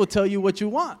legs will tell you what you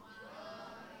want.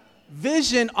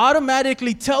 Vision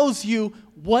automatically tells you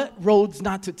what roads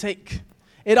not to take.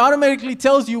 It automatically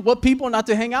tells you what people not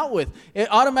to hang out with. It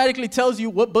automatically tells you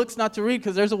what books not to read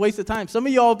because there's a waste of time. Some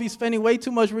of y'all be spending way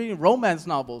too much reading romance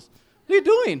novels. What are you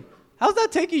doing? How's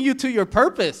that taking you to your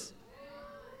purpose?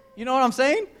 You know what I'm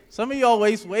saying? Some of y'all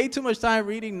waste way too much time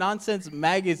reading nonsense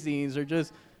magazines or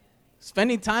just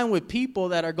spending time with people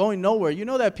that are going nowhere. You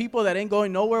know that people that ain't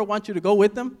going nowhere want you to go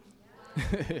with them?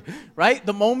 Right?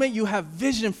 The moment you have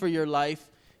vision for your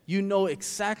life, you know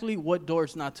exactly what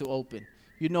doors not to open.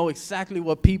 You know exactly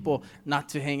what people not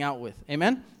to hang out with.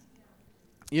 Amen?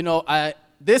 You know,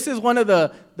 this is one of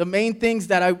the main things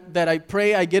that I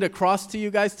pray I get across to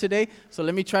you guys today. So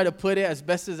let me try to put it as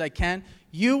best as I can.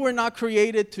 You were not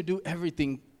created to do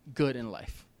everything good in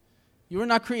life. You were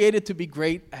not created to be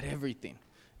great at everything.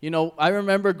 You know, I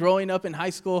remember growing up in high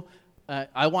school,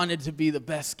 I wanted to be the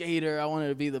best skater. I wanted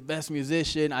to be the best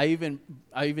musician. I even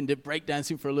did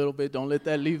breakdancing for a little bit. Don't let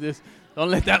that leave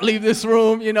this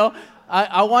room. You know,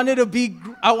 I wanted to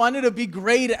be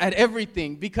great at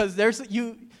everything because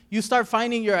you start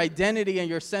finding your identity and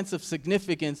your sense of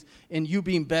significance in you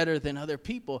being better than other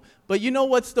people. But you know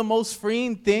what's the most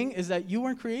freeing thing is that you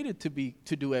weren't created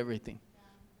to do everything.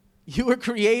 You were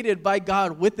created by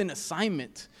God with an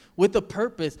assignment, with a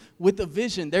purpose, with a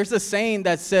vision. There's a saying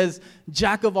that says,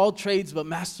 jack of all trades, but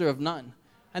master of none.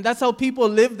 And that's how people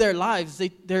live their lives.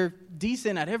 They're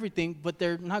decent at everything, but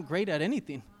they're not great at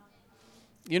anything.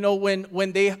 You know,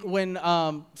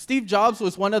 when Steve Jobs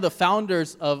was one of the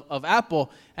founders of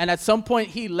Apple, and at some point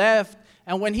he left,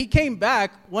 and when he came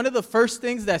back, one of the first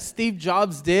things that Steve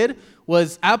Jobs did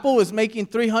was Apple was making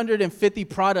 350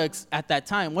 products at that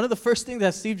time. One of the first things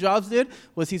that Steve Jobs did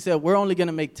was he said, we're only going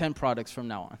to make 10 products from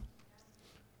now on.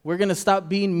 We're going to stop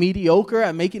being mediocre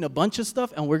at making a bunch of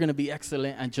stuff, and we're going to be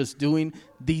excellent at just doing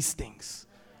these things.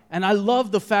 And I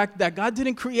love the fact that God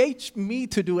didn't create me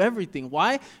to do everything.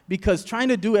 Why? Because trying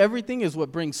to do everything is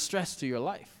what brings stress to your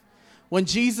life. When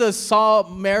Jesus saw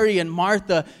Mary and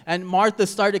Martha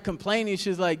started complaining,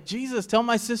 she's like, Jesus, tell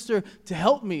my sister to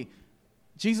help me.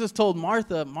 Jesus told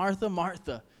Martha, Martha,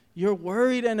 Martha, you're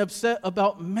worried and upset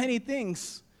about many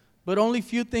things, but only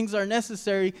few things are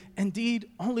necessary. Indeed,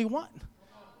 only one.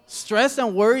 Stress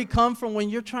and worry come from when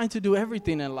you're trying to do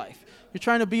everything in life. You're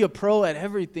trying to be a pro at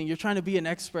everything. You're trying to be an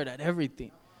expert at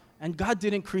everything. And God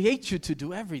didn't create you to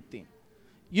do everything.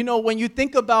 You know, when you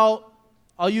think about,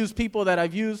 I'll use people that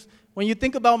I've used. When you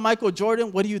think about Michael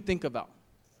Jordan, what do you think about?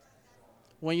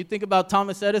 When you think about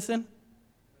Thomas Edison,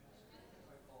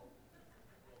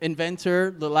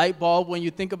 inventor, the light bulb. When you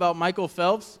think about Michael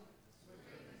Phelps.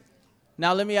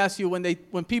 Now let me ask you,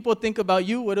 when people think about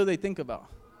you, what do they think about?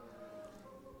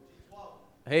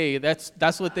 Hey,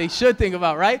 that's what they should think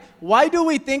about, right? Why do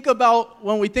we think about,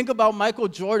 when we think about Michael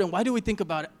Jordan, why do we think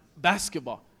about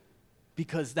basketball?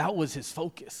 Because that was his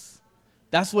focus.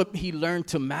 That's what he learned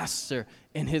to master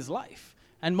in his life.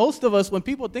 And most of us, when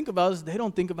people think about us, they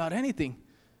don't think about anything.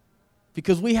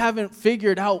 Because we haven't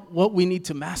figured out what we need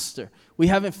to master. We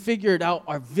haven't figured out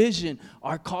our vision,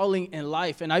 our calling in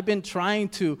life. And I've been trying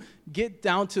to get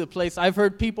down to the place. I've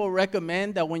heard people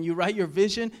recommend that when you write your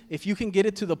vision, if you can get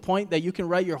it to the point that you can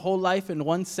write your whole life in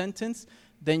one sentence,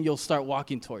 then you'll start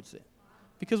walking towards it.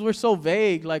 Because we're so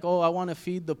vague, like, oh, I want to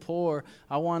feed the poor.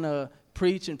 I want to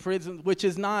preach in prison, which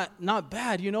is not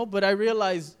bad, but I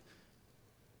realized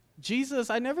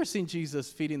I never seen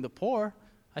Jesus feeding the poor.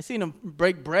 I seen him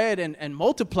break bread and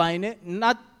multiplying it.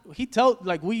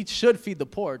 We should feed the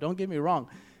poor. Don't get me wrong.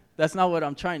 That's not what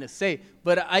I'm trying to say.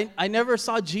 But I never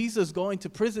saw Jesus going to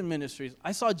prison ministries.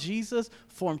 I saw Jesus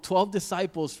form 12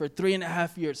 disciples for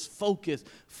 3.5 years.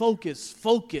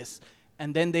 Focus.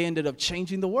 And then they ended up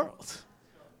changing the world.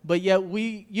 But yet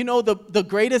the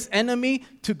greatest enemy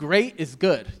to great is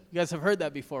good. You guys have heard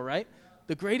that before, right?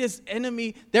 The greatest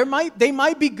enemy, they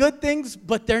might be good things,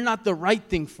 but they're not the right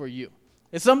thing for you.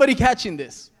 Is somebody catching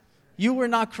this? You were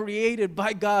not created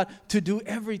by God to do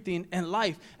everything in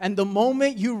life. And the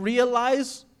moment you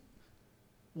realize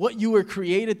what you were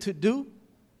created to do,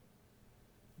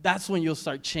 that's when you'll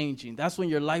start changing. That's when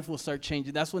your life will start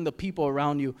changing. That's when the people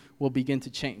around you will begin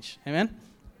to change. Amen?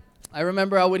 I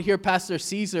remember I would hear Pastor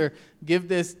Caesar give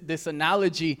this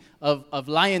analogy of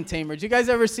lion tamers. You guys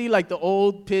ever see like the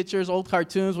old pictures, old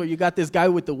cartoons where you got this guy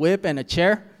with the whip and a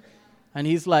chair? And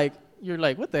you're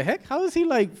like, what the heck? How is he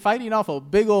like fighting off a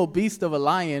big old beast of a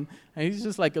lion? And he's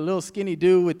just like a little skinny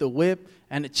dude with the whip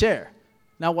and a chair.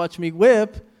 Now watch me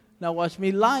whip. Now watch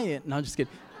me lion. No, I'm just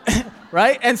kidding.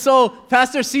 Right? And so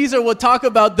Pastor Caesar will talk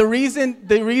about the reason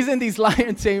these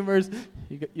lion tamers,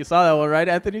 you saw that one, right,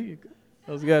 Anthony?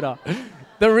 That was good, huh?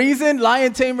 The reason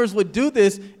lion tamers would do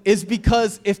this is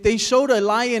because if they showed a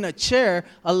lion a chair,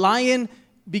 a lion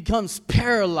becomes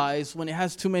paralyzed when it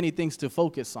has too many things to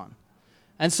focus on.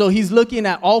 And so he's looking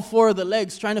at all 4 of the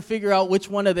legs, trying to figure out which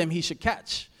one of them he should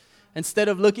catch. Instead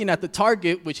of looking at the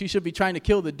target, which he should be trying to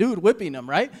kill the dude whipping him,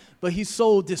 right? But he's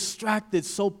so distracted,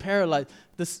 so paralyzed.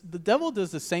 The devil does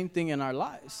the same thing in our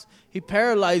lives. He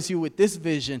paralyzes you with this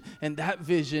vision and that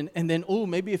vision. And then,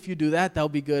 maybe if you do that, that'll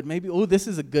be good. Maybe, this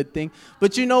is a good thing.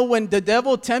 But when the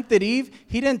devil tempted Eve,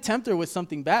 he didn't tempt her with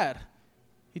something bad.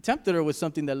 He tempted her with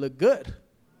something that looked good.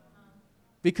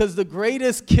 Because the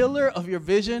greatest killer of your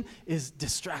vision is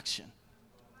distraction.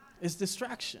 It's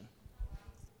distraction.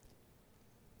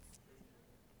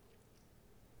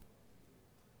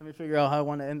 Let me figure out how I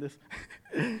want to end this.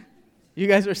 You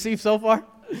guys received so far?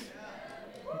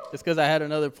 It's because I had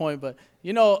another point, but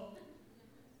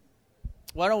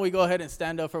why don't we go ahead and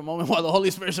stand up for a moment while the Holy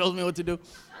Spirit shows me what to do?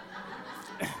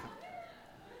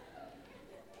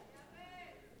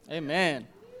 Amen.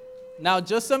 Now,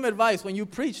 just some advice. When you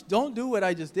preach, don't do what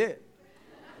I just did.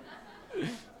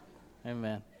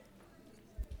 Amen.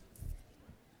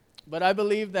 But I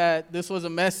believe that this was a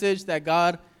message that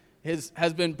God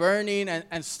has been burning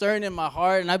and stirring in my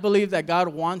heart. And I believe that God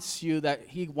wants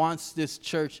He wants this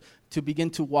church to begin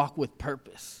to walk with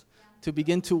purpose, to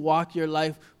begin to walk your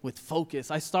life with focus.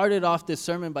 I started off this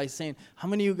sermon by saying, how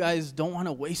many of you guys don't want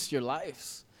to waste your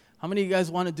lives? How many of you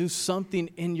guys want to do something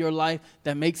in your life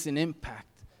that makes an impact?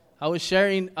 I was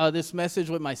sharing this message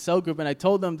with my cell group, and I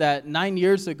told them that 9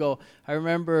 years ago, I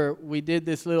remember we did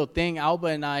this little thing, Alba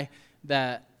and I,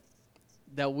 that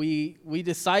we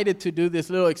decided to do this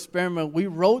little experiment. We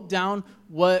wrote down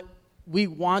what we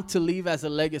want to leave as a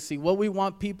legacy, what we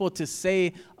want people to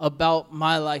say about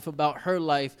my life, about her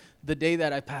life, the day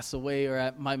that I pass away, or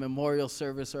at my memorial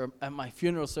service, or at my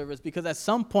funeral service. Because at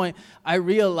some point, I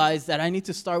realized that I need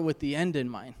to start with the end in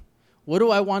mind. What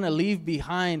do I want to leave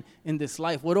behind in this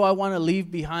life? What do I want to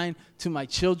leave behind to my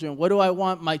children? What do I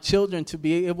want my children to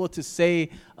be able to say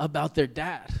about their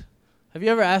dad? Have you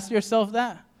ever asked yourself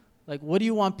that? Like, what do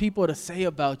you want people to say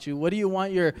about you? What do you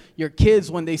want your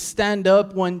kids when they stand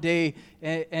up one day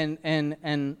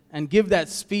and give that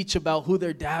speech about who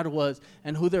their dad was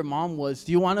and who their mom was?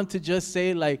 Do you want them to just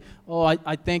say like, oh,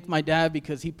 I thank my dad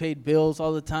because he paid bills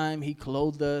all the time. He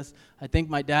clothed us. I thank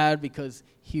my dad because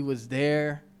he was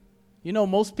there.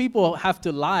 Most people have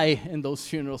to lie in those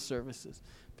funeral services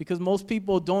because most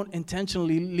people don't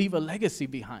intentionally leave a legacy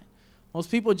behind. Most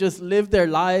people just live their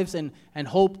lives and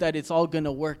hope that it's all going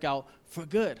to work out for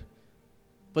good.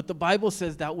 But the Bible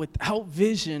says that without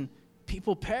vision,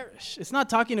 people perish. It's not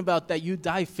talking about that you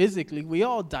die physically. We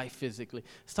all die physically.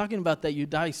 It's talking about that you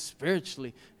die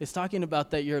spiritually. It's talking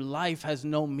about that your life has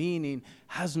no meaning,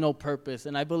 has no purpose.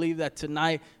 And I believe that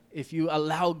tonight, if you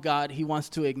allow God, He wants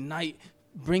to ignite,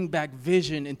 bring back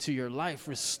vision into your life,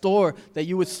 restore, that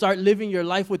you would start living your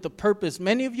life with a purpose.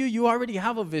 Many of you already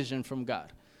have a vision from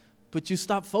God. But you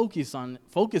stopped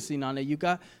focusing on it. You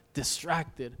got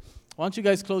distracted. Why don't you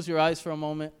guys close your eyes for a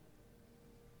moment?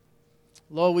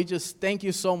 Lord, we just thank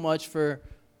you so much for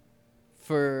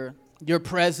your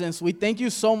presence. We thank you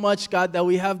so much, God, that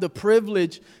we have the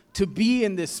privilege to be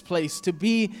in this place, to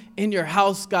be in your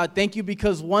house, God. Thank you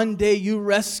because one day you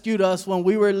rescued us when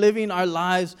we were living our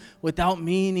lives without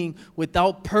meaning,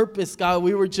 without purpose, God.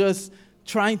 We were just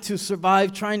trying to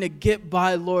survive, trying to get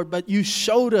by, Lord. But you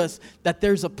showed us that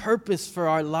there's a purpose for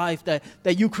our life, that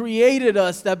you created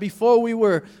us, that before we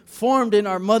were formed in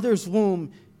our mother's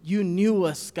womb, you knew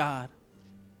us, God.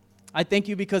 I thank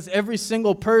you because every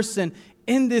single person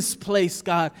in this place,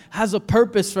 God, has a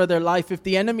purpose for their life. If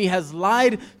the enemy has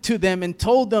lied to them and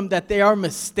told them that they are a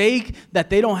mistake,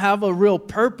 that they don't have a real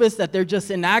purpose, that they're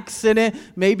just an accident,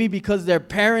 maybe because their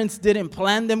parents didn't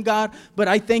plan them, God. But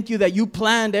I thank you that you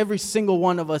planned every single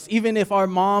one of us. Even if our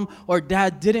mom or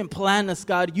dad didn't plan us,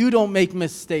 God, you don't make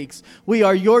mistakes. We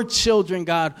are your children,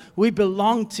 God. We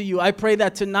belong to you. I pray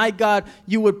that tonight, God,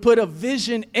 you would put a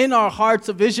vision in our hearts,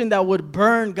 a vision that would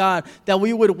burn, God, that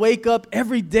we would wake up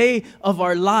every day of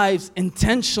our lives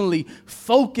intentionally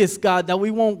focused, God, that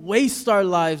we won't waste our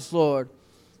lives, Lord.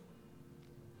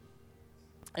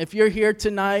 If you're here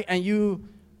tonight and you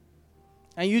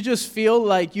just feel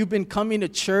like you've been coming to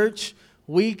church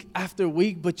week after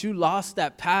week, but you lost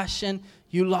that passion,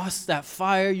 you lost that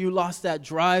fire, you lost that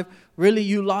drive, really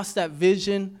you lost that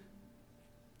vision,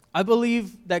 I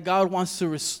believe that God wants to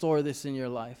restore this in your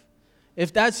life.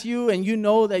 If that's you and you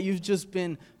know that you've just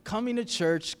been coming to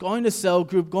church, going to cell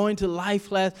group, going to life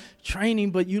class, training,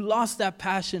 but you lost that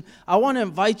passion, I want to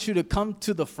invite you to come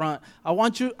to the front. I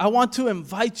want to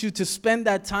invite you to spend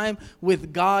that time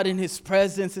with God in His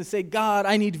presence and say, God,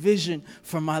 I need vision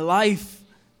for my life.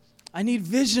 I need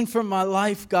vision for my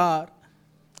life, God.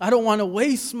 I don't want to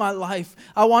waste my life.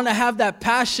 I want to have that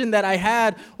passion that I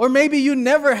had, or maybe you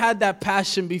never had that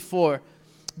passion before.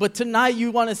 But tonight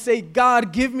you want to say,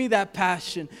 God, give me that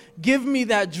passion. Give me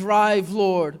that drive,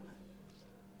 Lord.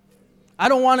 I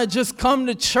don't want to just come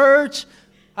to church.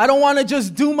 I don't want to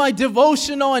just do my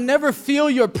devotional and never feel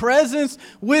your presence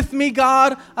with me,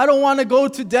 God. I don't want to go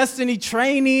to Destiny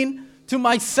training, to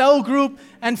my cell group,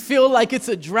 and feel like it's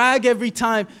a drag every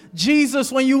time.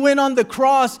 Jesus, when you went on the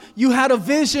cross, you had a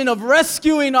vision of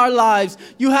rescuing our lives.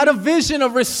 You had a vision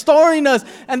of restoring us.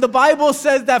 And the Bible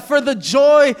says that for the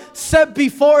joy set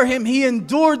before Him, He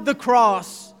endured the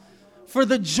cross. For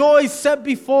the joy set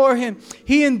before Him,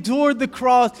 He endured the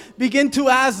cross. Begin to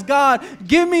ask God,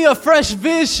 give me a fresh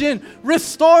vision.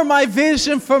 Restore my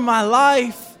vision for my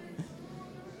life.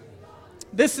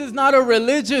 This is not a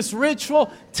religious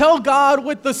ritual. Tell God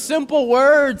with the simple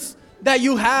words that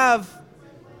you have.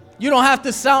 You don't have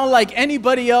to sound like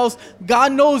anybody else.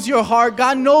 God knows your heart.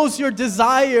 God knows your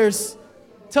desires.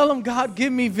 Tell Him, God,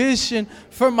 give me vision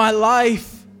for my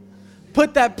life.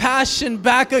 Put that passion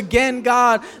back again,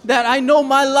 God, that I know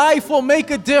my life will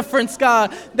make a difference,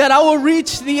 God, that I will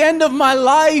reach the end of my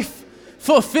life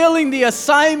fulfilling the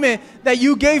assignment that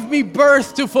you gave me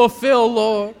birth to fulfill,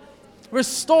 Lord.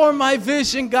 Restore my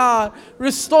vision, God.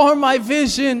 Restore my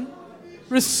vision.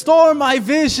 Restore my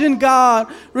vision,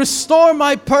 God. Restore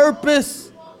my purpose.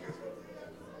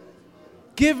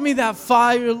 Give me that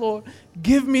fire, Lord.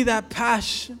 Give me that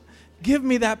passion. Give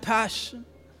me that passion.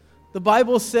 The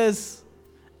Bible says,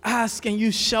 ask and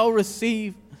you shall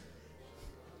receive.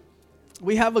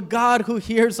 We have a God who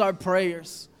hears our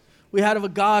prayers. We have a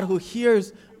God who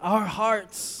hears our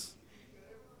hearts,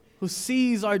 who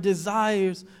sees our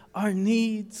desires, our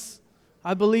needs.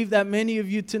 I believe that many of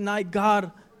you tonight,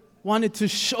 God wanted to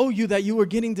show you that you were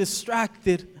getting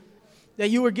distracted. That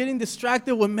you were getting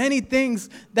distracted with many things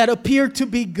that appear to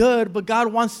be good, but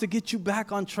God wants to get you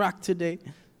back on track today.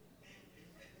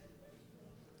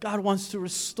 God wants to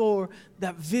restore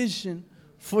that vision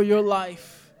for your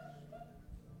life.